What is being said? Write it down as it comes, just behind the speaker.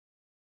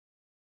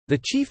The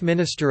Chief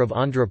Minister of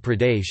Andhra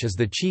Pradesh is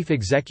the chief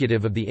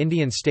executive of the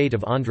Indian state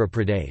of Andhra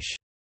Pradesh.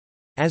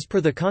 As per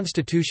the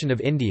Constitution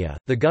of India,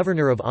 the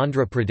Governor of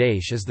Andhra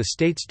Pradesh is the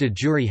state's de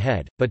jure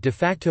head, but de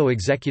facto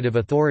executive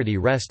authority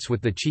rests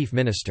with the Chief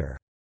Minister.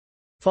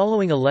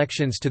 Following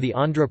elections to the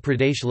Andhra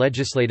Pradesh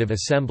Legislative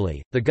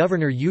Assembly, the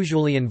governor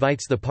usually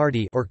invites the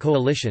party or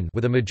coalition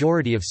with a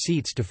majority of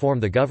seats to form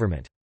the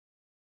government.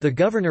 The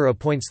governor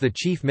appoints the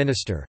Chief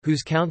Minister,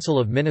 whose council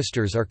of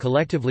ministers are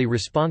collectively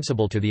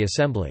responsible to the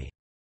Assembly.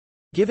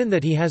 Given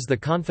that he has the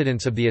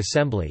confidence of the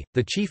Assembly,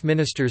 the Chief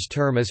Minister's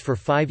term is for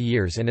 5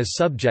 years and is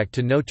subject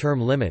to no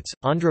term limits.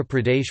 Andhra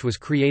Pradesh was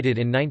created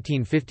in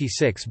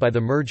 1956 by the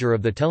merger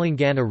of the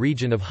Telangana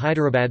region of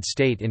Hyderabad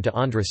state into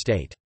Andhra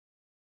state.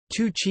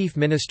 2 chief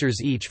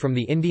ministers each from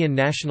the Indian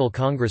National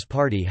Congress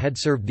Party had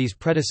served these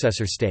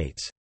predecessor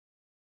states.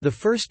 The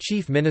first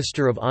Chief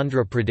Minister of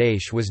Andhra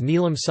Pradesh was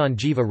Neelam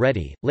Sanjeeva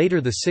Reddy,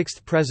 later the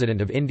 6th President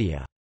of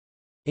India.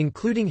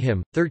 Including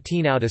him,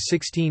 13 out of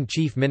 16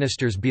 chief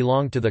ministers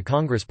belonged to the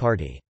Congress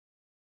Party.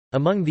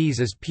 Among these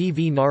is P.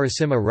 V.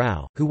 Narasimha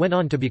Rao, who went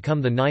on to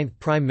become the 9th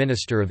Prime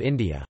Minister of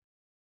India.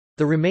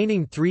 The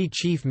remaining 3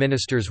 chief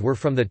ministers were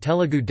from the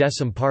Telugu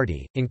Desam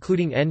Party,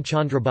 including N.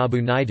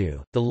 Chandrababu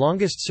Naidu, the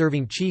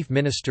longest-serving chief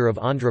minister of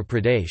Andhra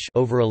Pradesh,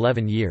 over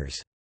 11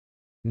 years.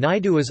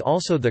 Naidu is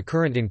also the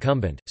current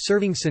incumbent,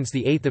 serving since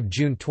 8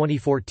 June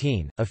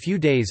 2014, a few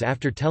days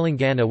after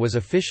Telangana was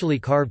officially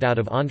carved out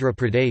of Andhra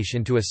Pradesh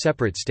into a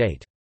separate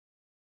state.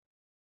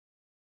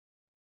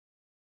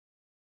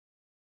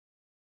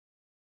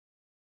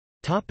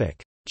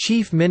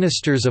 Chief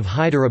Ministers of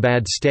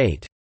Hyderabad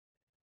state.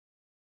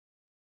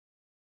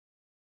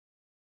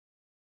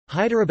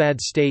 Hyderabad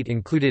state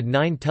included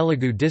 9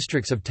 Telugu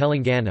districts of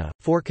Telangana,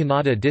 4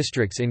 Kannada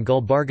districts in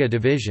Gulbarga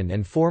division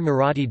and 4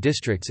 Marathi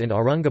districts in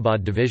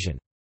Aurangabad division.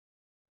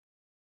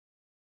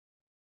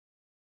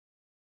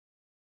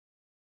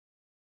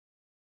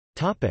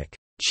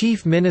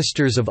 Chief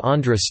Ministers of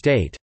Andhra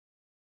state.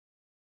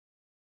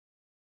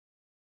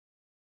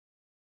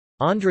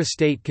 Andhra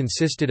state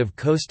consisted of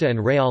Costa and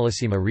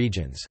Rayalaseema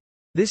regions.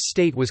 This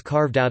state was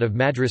carved out of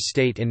Madras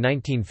state in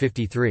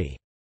 1953.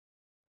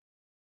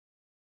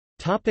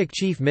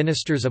 Chief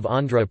Ministers of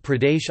Andhra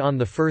Pradesh. On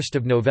 1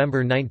 November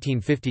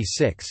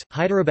 1956,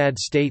 Hyderabad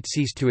state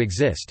ceased to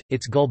exist,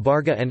 its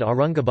Gulbarga and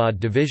Aurangabad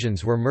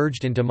divisions were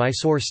merged into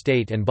Mysore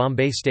state and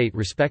Bombay state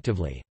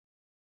respectively.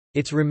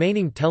 Its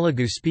remaining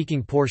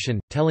Telugu-speaking portion,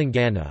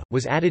 Telangana,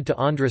 was added to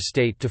Andhra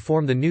state to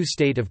form the new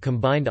state of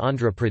combined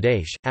Andhra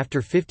Pradesh.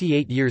 After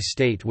 58 years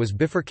state was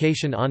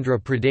Bifurcation.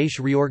 Andhra Pradesh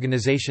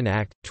Reorganisation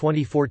Act,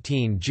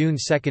 2014 June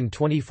 2,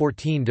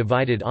 2014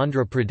 divided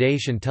Andhra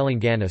Pradesh and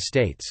Telangana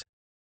states.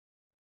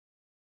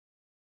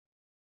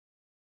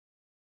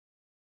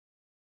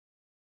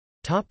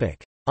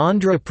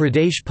 Andhra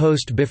Pradesh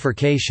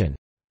post-bifurcation.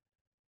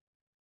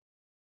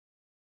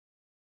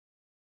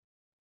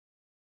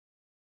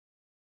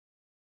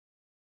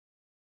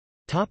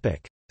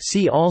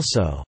 See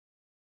also: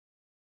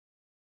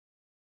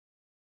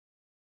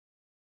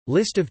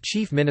 List of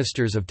Chief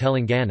Ministers of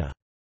Telangana.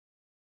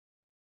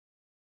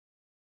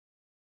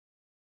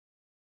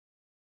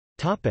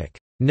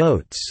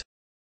 Notes.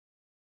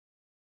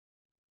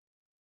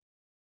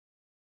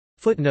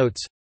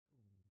 Footnotes.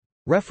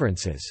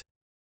 References.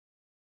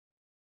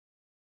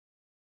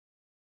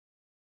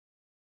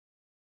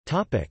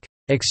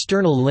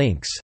 External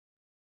links.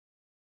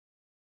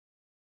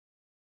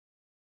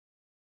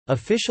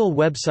 Official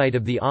website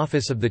of the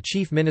Office of the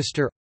Chief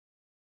Minister,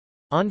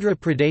 Andhra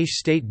Pradesh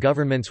State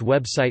Government's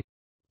website,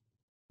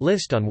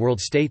 List on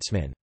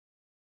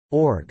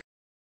worldstatesman.org.